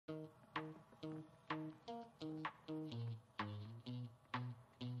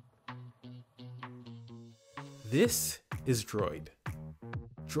This is Droiid.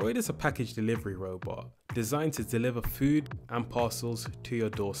 Droiid is a package delivery robot designed to deliver food and parcels to your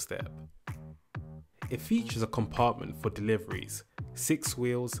doorstep. It features a compartment for deliveries, 6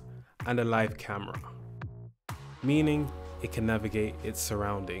 wheels, and a live camera, meaning it can navigate its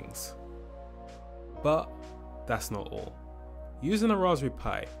surroundings. But that's not all. Using a Raspberry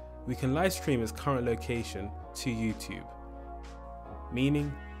Pi, we can live stream its current location to YouTube,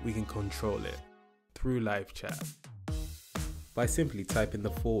 meaning we can control it through live chat by simply typing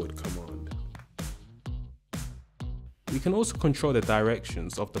the forward command. We can also control the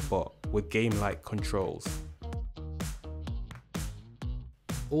directions of the bot with game-like controls.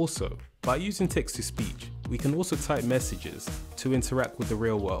 Also, by using text-to-speech, we can also type messages to interact with the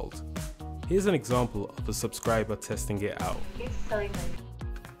real world. Here's an example of a subscriber testing it out. It's Simon.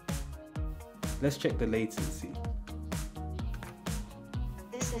 Let's check the latency.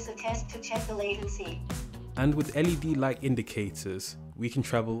 This is a test to check the latency. And with LED light indicators, we can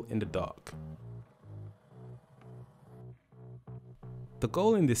travel in the dark. The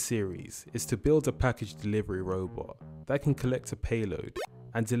goal in this series is to build a package delivery robot that can collect a payload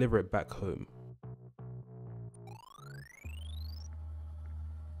and deliver it back home.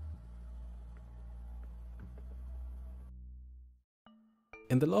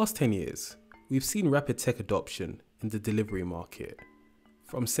 In the last 10 years, we've seen rapid tech adoption in the delivery market,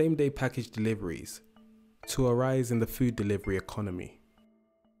 from same-day package deliveries to a rise in the food delivery economy.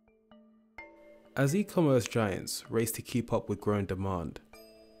 As e-commerce giants race to keep up with growing demand,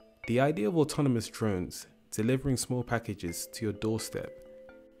 the idea of autonomous drones delivering small packages to your doorstep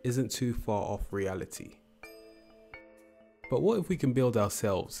isn't too far off reality. But what if we can build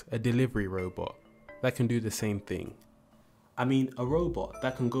ourselves a delivery robot that can do the same thing? I mean, a robot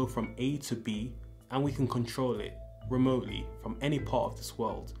that can go from A to B and we can control it remotely from any part of this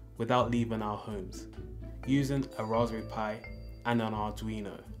world without leaving our homes, using a Raspberry Pi and an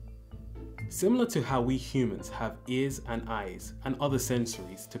Arduino. Similar to how we humans have ears and eyes and other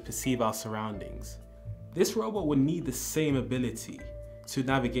sensories to perceive our surroundings, this robot would need the same ability to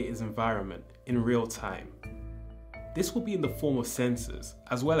navigate its environment in real time. This will be in the form of sensors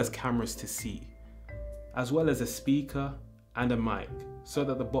as well as cameras to see, as well as a speaker and a mic so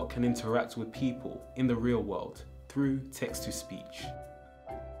that the bot can interact with people in the real world through text-to-speech.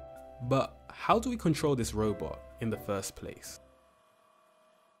 But how do we control this robot in the first place?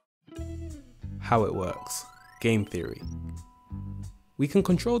 How it works. Game theory. We can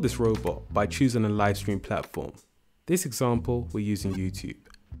control this robot by choosing a live stream platform. This example, we're using YouTube.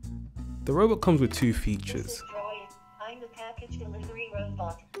 The robot comes with 2 features. This is Droiid. I'm the package delivery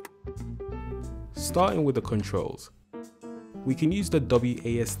robot. Starting with the controls. We can use the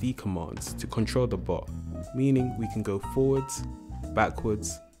WASD commands to control the bot, meaning we can go forwards,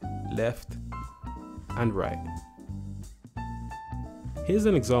 backwards, left, and right. Here's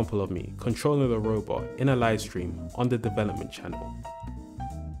an example of me controlling the robot in a live stream on the development channel.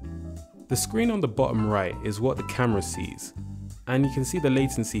 The screen on the bottom right is what the camera sees, and you can see the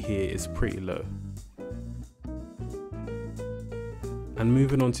latency here is pretty low. And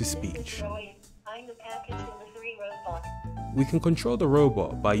moving on to speech. I'm the package delivery robot. We can control the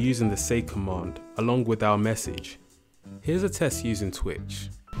robot by using the say command along with our message. Here's a test using Twitch.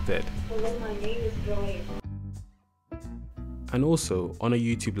 Dead. Hello, my name is Droiid. And also on a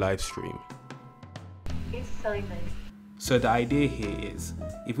YouTube live stream. It's Simon. So the idea here is,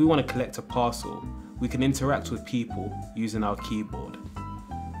 if we want to collect a parcel, we can interact with people using our keyboard.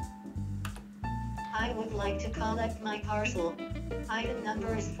 I would like to collect my parcel. Item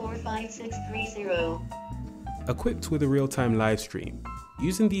number is 45630. Equipped with a real-time live stream,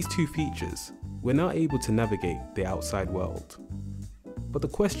 using these 2 features, we're now able to navigate the outside world. But the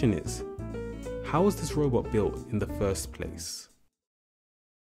question is, how was this robot built in the first place?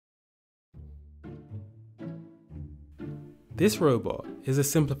 This robot is a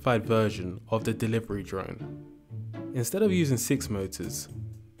simplified version of the delivery drone. Instead of using 6 motors,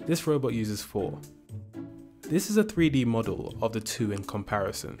 this robot uses 4. This is a 3D model of the 2 in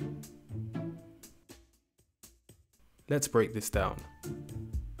comparison. Let's break this down.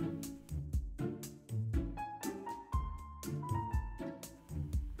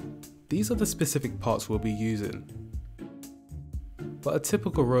 These are the specific parts we'll be using. But a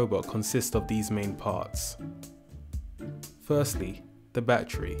typical robot consists of these main parts. Firstly, the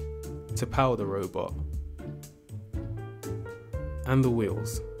battery to power the robot, and the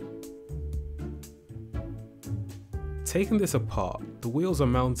wheels. Taking this apart, the wheels are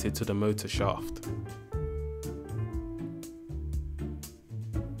mounted to the motor shaft,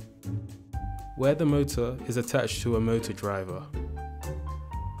 where the motor is attached to a motor driver.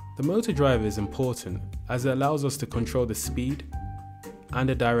 The motor driver is important as it allows us to control the speed and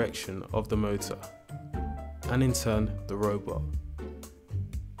the direction of the motor, and in turn the robot.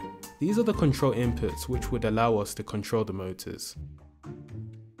 These are the control inputs which would allow us to control the motors.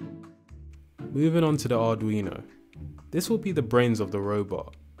 Moving on to the Arduino. This will be the brains of the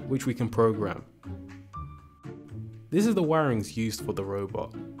robot, which we can program. This is the wirings used for the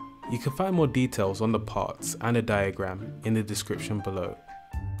robot. You can find more details on the parts and a diagram in the description below,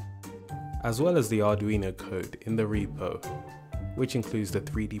 as well as the Arduino code in the repo, which includes the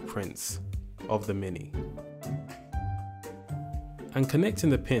 3D prints of the Mini. And connecting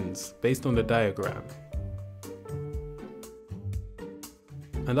the pins based on the diagram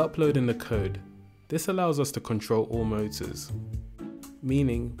and uploading the code. This allows us to control all motors,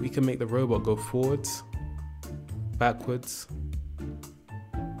 meaning we can make the robot go forwards, backwards,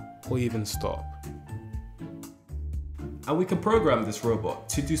 or even stop. And we can program this robot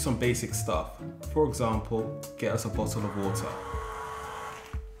to do some basic stuff. For example, get us a bottle of water.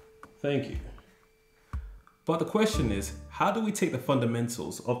 Thank you. But the question is, how do we take the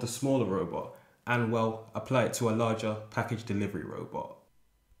fundamentals of the smaller robot and, well, apply it to a larger package delivery robot?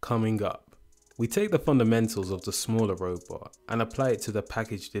 Coming up, we take the fundamentals of the smaller robot and apply it to the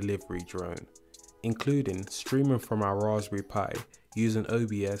package delivery drone, including streaming from our Raspberry Pi using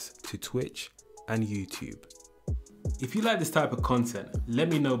OBS to Twitch and YouTube. If you like this type of content, let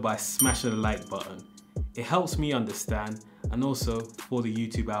me know by smashing the like button. It helps me understand, and also for the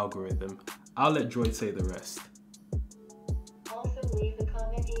YouTube algorithm. I'll let Droiid say the rest. Also leave a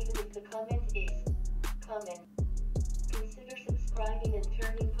comment even if the comment is comment. Consider subscribing and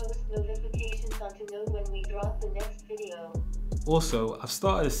turning post notifications on to know when we drop the next video. Also, I've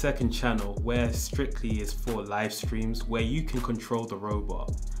started a second channel where strictly is for live streams where you can control the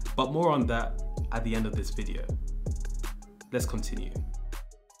robot, but more on that at the end of this video. Let's continue.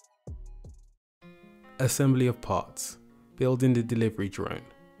 Assembly of parts, building the delivery drone.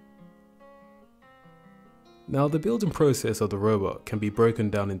 Now the building process of the robot can be broken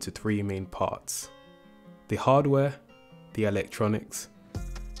down into three main parts: the hardware, the electronics,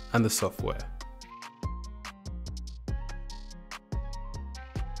 and the software.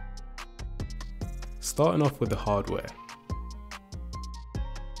 Starting off with the hardware.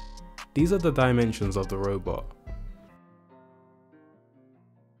 These are the dimensions of the robot.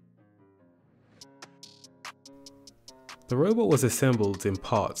 The robot was assembled in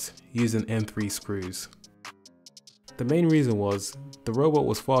parts using M3 screws. The main reason was the robot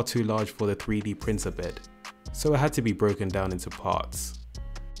was far too large for the 3D printer bed, so it had to be broken down into parts.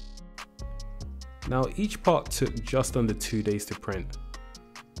 Now each part took just under 2 days to print.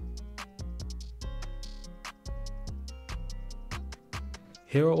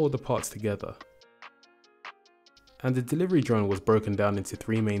 Here are all the parts together. And the delivery drone was broken down into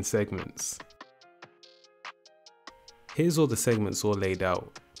 3 main segments. Here's all the segments all laid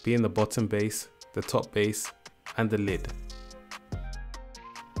out, being the bottom base, the top base, and the lid.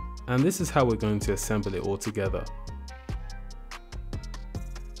 And this is how we're going to assemble it all together.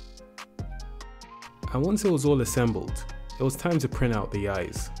 And once it was all assembled, it was time to print out the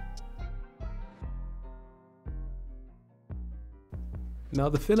eyes. Now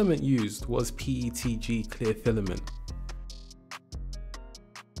the filament used was PETG clear filament,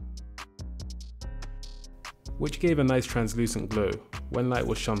 which gave a nice translucent glow when light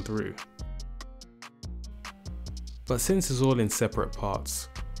was shone through. But since it's all in separate parts,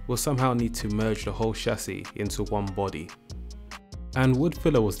 we'll somehow need to merge the whole chassis into one body. And wood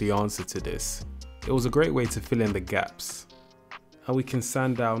filler was the answer to this. It was a great way to fill in the gaps, and we can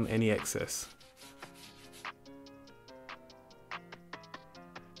sand down any excess.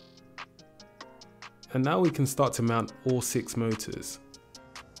 And now we can start to mount all 6 motors.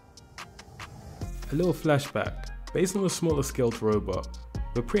 A little flashback, based on a smaller scaled robot,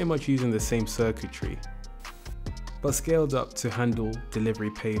 we're pretty much using the same circuitry, but scaled up to handle delivery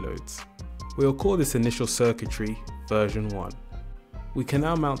payloads. We'll call this initial circuitry version 1. We can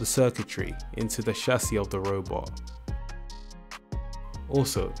now mount the circuitry into the chassis of the robot.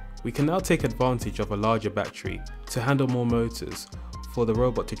 Also, we can now take advantage of a larger battery to handle more motors for the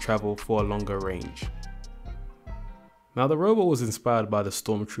robot to travel for a longer range. Now the robot was inspired by the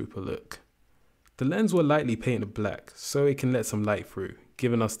Stormtrooper look. The lens were lightly painted black so it can let some light through,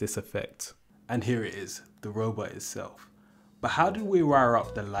 giving us this effect. And here it is, the robot itself. But how do we wire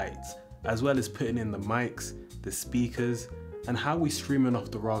up the lights, as well as putting in the mics, the speakers, and how we streaming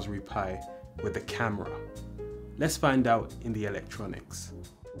off the Raspberry Pi with the camera? Let's find out in the electronics.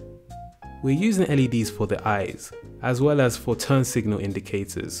 We're using LEDs for the eyes, as well as for turn signal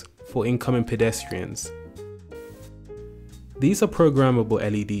indicators for incoming pedestrians. These are programmable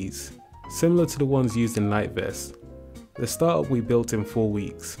LEDs, similar to the ones used in LightVest. The startup we built in 4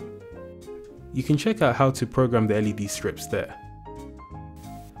 weeks. You can check out how to program the LED strips there.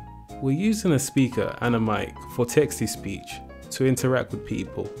 We're using a speaker and a mic for text-to-speech to interact with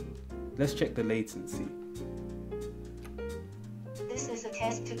people. Let's check the latency. This is a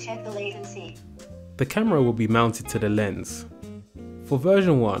test to check the latency. The camera will be mounted to the lens. For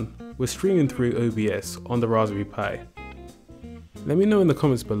version 1, we're streaming through OBS on the Raspberry Pi. Let me know in the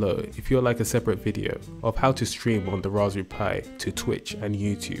comments below if you'd like a separate video of how to stream on the Raspberry Pi to Twitch and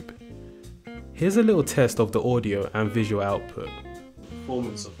YouTube. Here's a little test of the audio and visual output.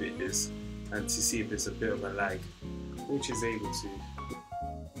 Performance of it is, and to see if there's a bit of a lag, which is able to.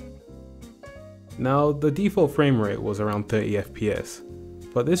 Now, the default frame rate was around 30 FPS,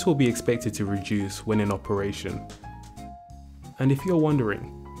 but this will be expected to reduce when in operation. And if you're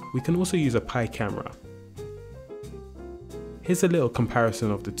wondering, we can also use a Pi camera. Here's a little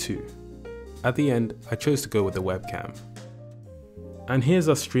comparison of the two. At the end, I chose to go with the webcam. And here's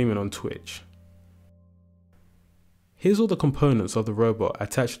us streaming on Twitch. Here's all the components of the robot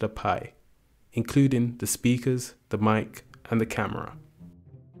attached to the Pi, including the speakers, the mic, and the camera.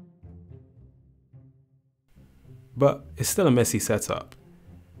 But it's still a messy setup.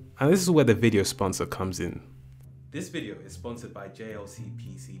 And this is where the video sponsor comes in. This video is sponsored by JLC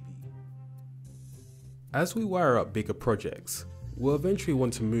PCB. As we wire up bigger projects, we'll eventually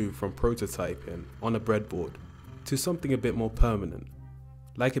want to move from prototyping on a breadboard to something a bit more permanent,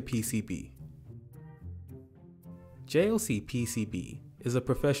 like a PCB. JLC PCB is a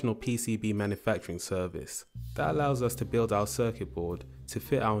professional PCB manufacturing service that allows us to build our circuit board to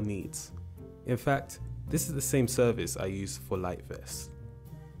fit our needs. In fact, this is the same service I use for LightVest.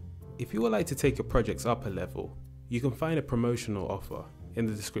 If you would like to take your projects up a level, you can find a promotional offer in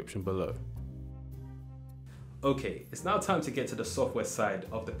the description below. Okay, it's now time to get to the software side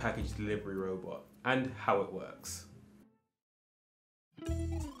of the package delivery robot and how it works.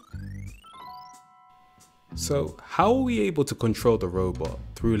 So, how are we able to control the robot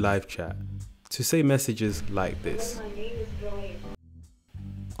through live chat to say messages like this? My name is Droiid.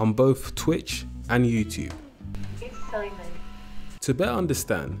 On both Twitch and YouTube. It's Simon. To better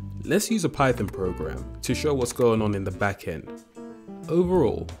understand, let's use a Python program to show what's going on in the back end.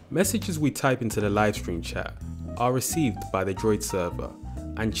 Overall, messages we type into the Livestream chat are received by the Droiid server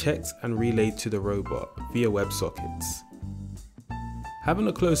and checked and relayed to the robot via WebSockets. Having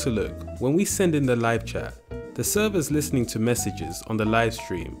a closer look, when we send in the live chat, the server is listening to messages on the live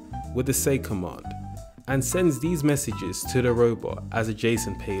stream with the say command and sends these messages to the robot as a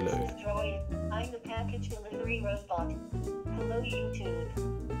JSON payload. Droiid, I'm the package delivery robot. Hello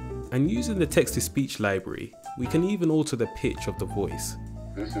YouTube. And using the text-to-speech library, we can even alter the pitch of the voice.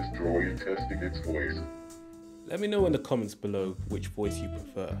 This is Droiid testing its voice. Let me know in the comments below which voice you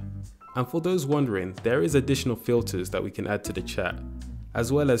prefer. And for those wondering, there is additional filters that we can add to the chat,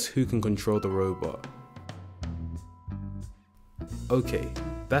 as well as who can control the robot. Okay,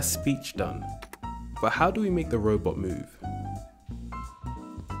 that's speech done. But how do we make the robot move?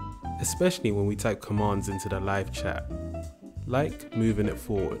 Especially when we type commands into the live chat, like moving it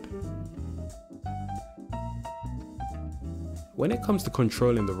forward. When it comes to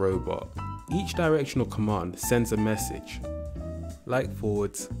controlling the robot, each directional command sends a message, like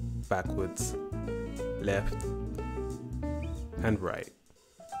forwards, backwards, left, and right.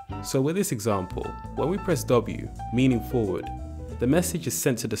 So with this example, when we press W, meaning forward, the message is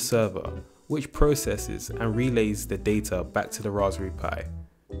sent to the server, which processes and relays the data back to the Raspberry Pi.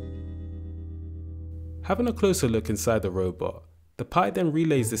 Having a closer look inside the robot, the Pi then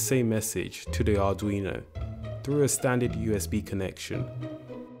relays the same message to the Arduino through a standard USB connection.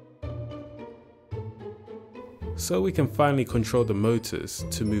 So we can finally control the motors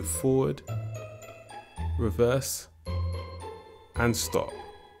to move forward, reverse, and stop.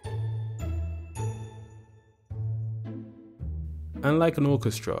 And like an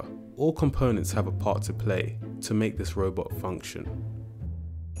orchestra, all components have a part to play to make this robot function.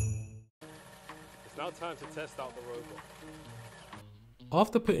 It's now time to test out the robot.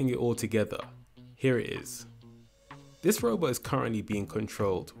 After putting it all together, here it is. This robot is currently being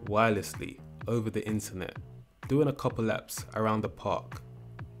controlled wirelessly over the internet, doing a couple laps around the park.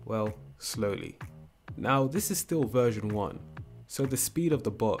 Well, slowly. Now this is still version 1, so the speed of the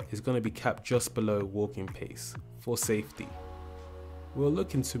bot is going to be capped just below walking pace for safety. We'll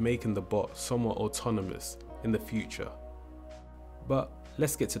look into making the bot somewhat autonomous in the future. But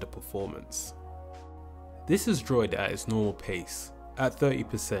let's get to the performance. This is Droiid at its normal pace, at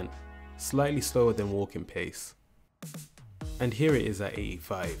 30%, slightly slower than walking pace. And here it is at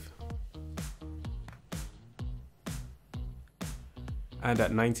 85. And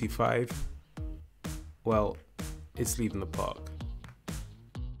at 95, well, it's leaving the park.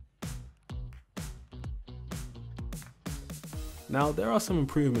 Now, there are some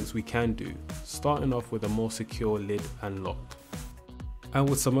improvements we can do, starting off with a more secure lid and lock. And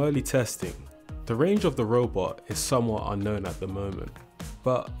with some early testing, the range of the robot is somewhat unknown at the moment,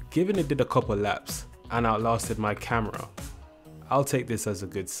 but given it did a couple laps and outlasted my camera, I'll take this as a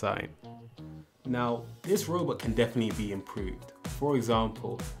good sign. Now, this robot can definitely be improved. For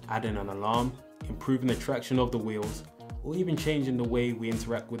example, adding an alarm, improving the traction of the wheels, or even changing the way we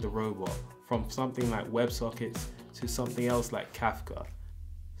interact with the robot from something like WebSockets to something else like Kafka.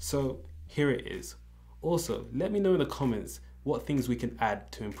 So here it is. Also, let me know in the comments what things we can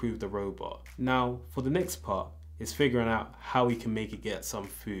add to improve the robot. Now, for the next part is figuring out how we can make it get some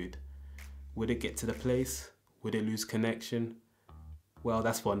food. Would it get to the place? Would it lose connection? Well,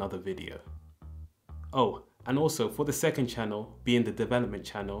 that's for another video. Oh, and also for the second channel, being the development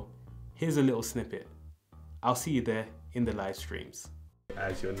channel, here's a little snippet. I'll see you there in the live streams.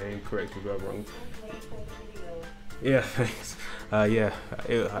 As your name, correct me if I'm wrong. Yeah, thanks.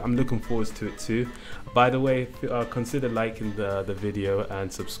 I'm looking forward to it too. By the way, consider liking the video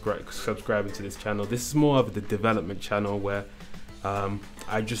and subscribing to this channel. This is more of the development channel where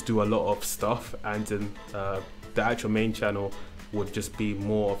I just do a lot of stuff, and then the actual main channel would just be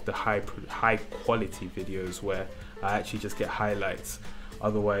more of the high quality videos where I actually just get highlights.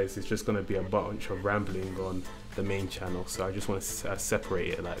 Otherwise, it's just going to be a bunch of rambling on the main channel. So I just want to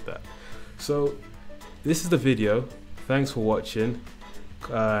separate it like that. So this is the video. Thanks for watching,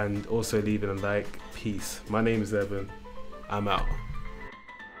 and also leaving a like. Peace. My name is Evan. I'm out.